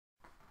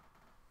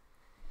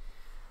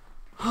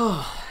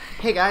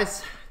Hey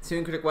guys,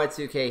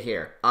 ToonKriticY2K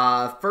here.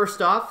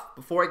 First off,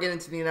 before I get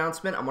into the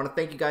announcement, I want to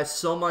thank you guys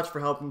so much for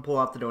helping pull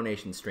off the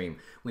donation stream.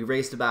 We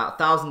raised about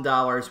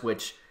 $1,000,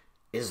 which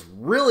is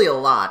really a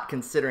lot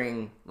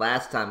considering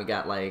last time we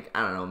got like,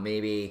 I don't know,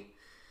 maybe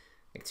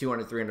like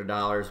 $200,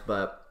 $300,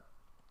 but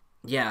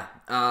yeah,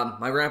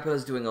 my grandpa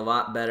is doing a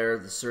lot better.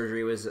 The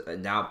surgery was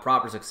now a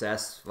proper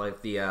success,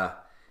 like the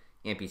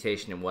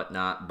amputation and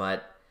whatnot,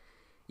 but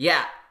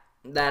yeah,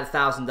 that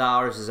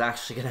 $1,000 is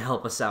actually going to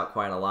help us out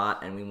quite a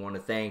lot, and we want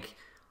to thank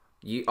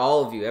you,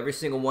 all of you, every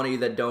single one of you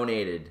that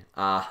donated.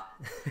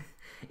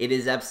 It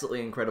is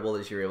absolutely incredible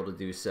that you're able to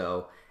do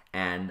so,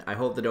 and I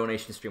hope the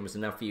donation stream was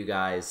enough for you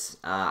guys.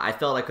 I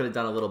felt I could have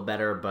done a little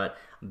better, but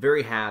I'm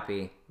very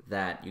happy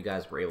that you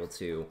guys were able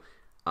to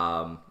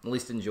at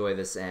least enjoy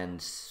this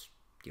and,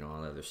 you know,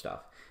 all the other stuff.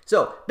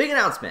 So, big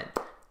announcement.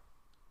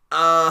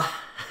 How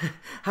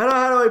do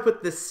I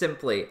put this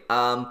simply?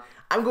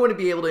 I'm going to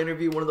be able to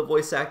interview one of the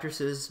voice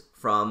actresses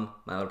from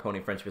My Little Pony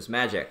Friendship is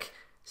Magic.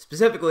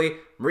 Specifically,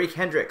 Marie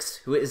Kendricks,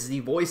 who is the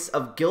voice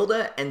of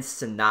Gilda and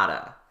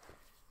Sonata.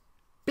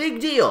 Big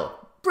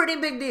deal. Pretty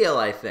big deal,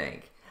 I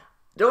think.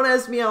 Don't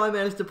ask me how I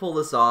managed to pull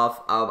this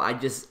off. I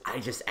just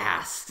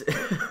asked.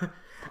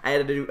 I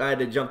had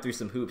to jump through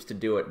some hoops to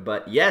do it.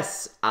 But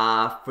yes,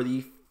 for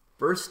the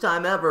first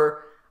time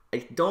ever,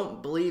 I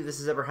don't believe this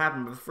has ever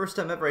happened, but the first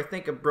time ever, I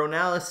think a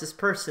Bronalysis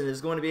person is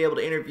going to be able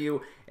to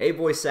interview a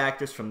voice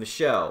actress from the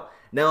show.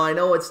 Now, I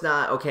know it's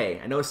not, okay,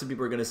 I know some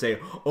people are going to say,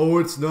 oh,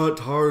 it's not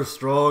Tara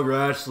Strong or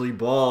Ashley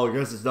Ball, I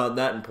guess it's not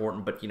that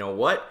important, but you know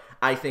what?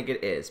 I think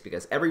it is,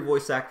 because every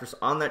voice actress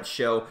on that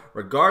show,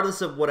 regardless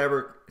of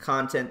whatever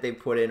content they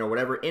put in or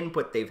whatever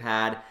input they've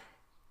had,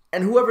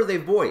 and whoever they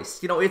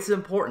voiced, you know, it's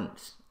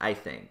important, I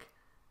think.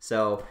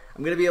 So,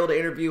 I'm going to be able to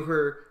interview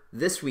her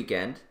this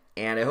weekend,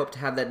 and I hope to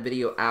have that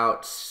video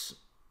out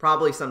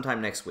probably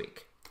sometime next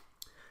week.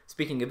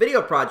 Speaking of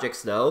video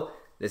projects, though,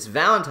 this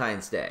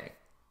Valentine's Day,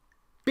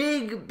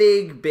 big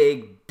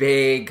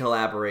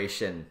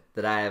collaboration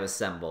that I have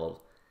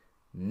assembled.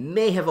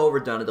 May have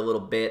overdone it a little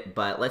bit,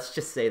 but let's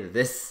just say that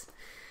this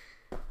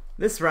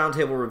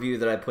roundtable review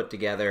that I put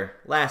together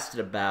lasted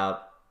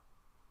about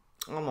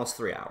almost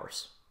 3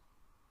 hours.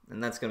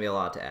 And that's going to be a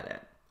lot to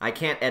edit. I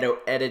can't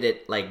edit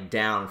it like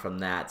down from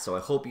that, so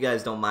I hope you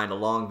guys don't mind a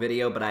long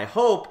video, but I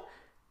hope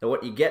that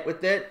what you get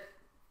with it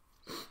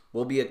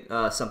will be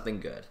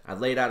something good.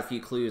 I've laid out a few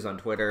clues on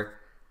Twitter,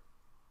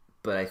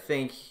 but I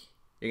think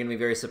you're going to be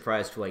very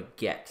surprised who I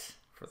get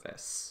for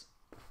this.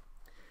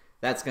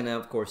 That's going to,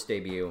 of course,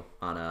 debut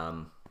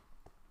on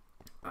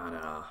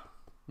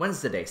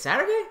when's the day?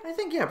 Saturday? I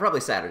think, yeah,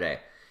 probably Saturday.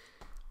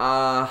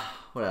 What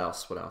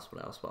else?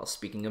 Well,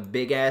 speaking of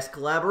big-ass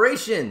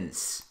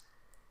collaborations,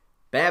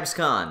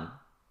 BabsCon.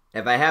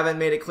 If I haven't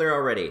made it clear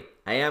already,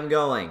 I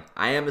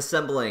am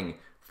assembling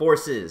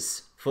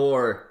forces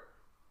for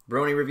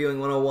Brony Reviewing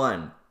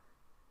 101.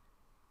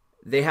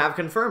 They have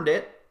confirmed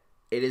it.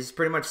 It is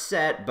pretty much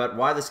set, but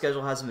why the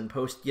schedule hasn't been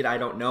posted yet, I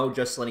don't know.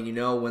 Just letting you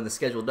know, when the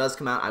schedule does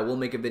come out, I will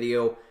make a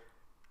video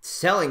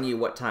telling you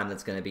what time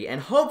that's going to be.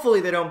 And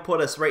hopefully they don't put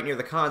us right near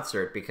the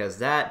concert, because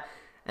that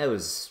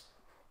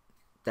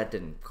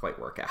didn't quite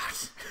work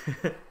out.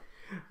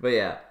 But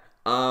yeah.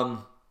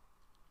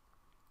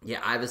 Yeah,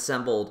 I've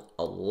assembled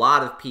a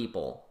lot of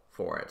people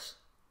for it.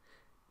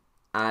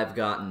 I've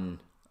gotten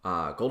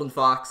Golden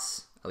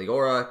Fox,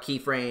 Eliora,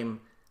 Keyframe,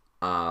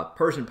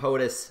 Persian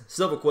POTUS,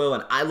 Silver Quill,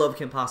 and I love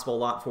Kim Possible a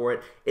lot for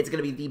it. It's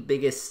going to be the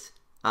biggest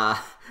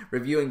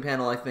reviewing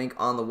panel, I think,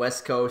 on the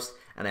West Coast,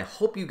 and I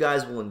hope you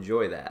guys will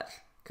enjoy that,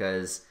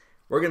 because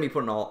we're going to be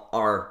putting all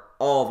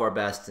of our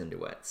best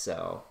into it.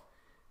 So,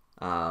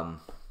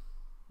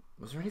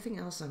 was there anything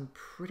else? I'm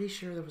pretty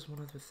sure there was one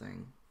other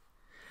thing.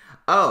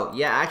 Oh,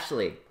 yeah,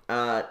 actually,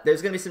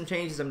 there's going to be some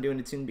changes I'm doing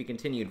to Toon Be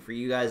Continued for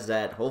you guys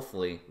that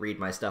hopefully read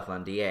my stuff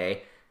on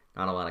DA.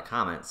 Not a lot of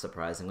comments,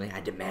 surprisingly.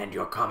 I demand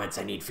your comments.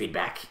 I need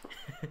feedback.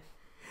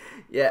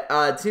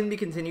 Yeah, Toon Be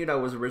Continued I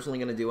was originally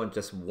going to do on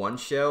just one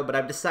show, but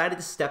I've decided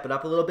to step it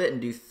up a little bit and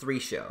do 3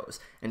 shows,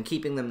 and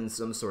keeping them in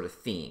some sort of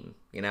theme,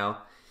 you know?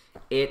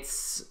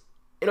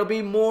 It'll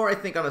be more, I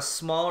think, on a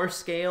smaller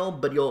scale,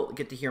 but you'll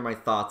get to hear my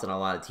thoughts on a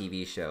lot of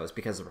TV shows,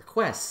 because the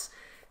requests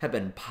have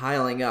been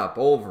piling up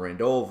over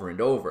and over and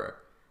over.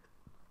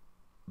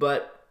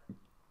 But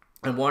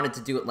I wanted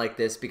to do it like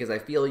this because I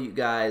feel you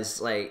guys,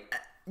 like,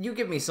 you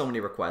give me so many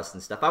requests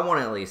and stuff. I want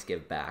to at least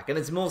give back. And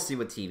it's mostly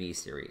with TV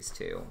series,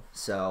 too.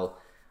 So,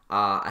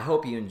 I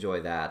hope you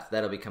enjoy that.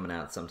 That'll be coming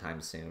out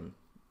sometime soon.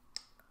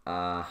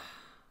 Yeah,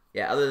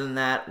 other than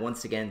that,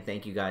 once again,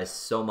 thank you guys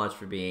so much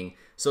for being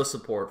so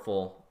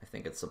supportful. I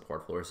think it's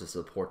supportful or it's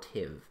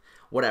supportive.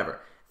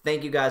 Whatever.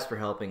 Thank you guys for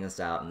helping us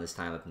out in this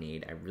time of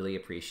need. I really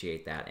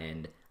appreciate that,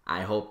 and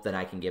I hope that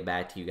I can get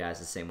back to you guys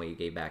the same way you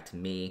gave back to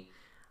me.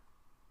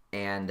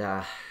 And,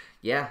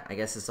 yeah, I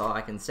guess that's all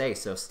I can say.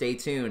 So stay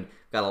tuned.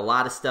 Got a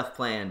lot of stuff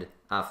planned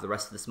for the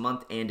rest of this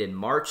month and in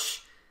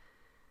March,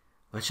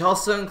 which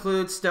also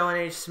includes Stone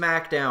Age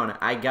SmackDown.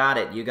 I got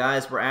it. You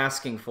guys were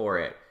asking for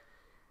it.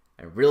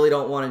 I really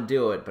don't want to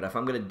do it, but if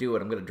I'm going to do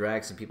it, I'm going to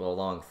drag some people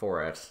along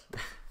for it.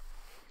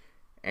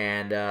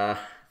 And I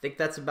think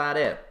that's about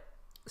it.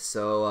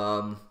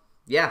 So,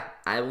 yeah,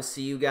 I will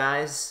see you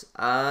guys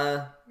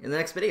in the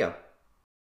next video.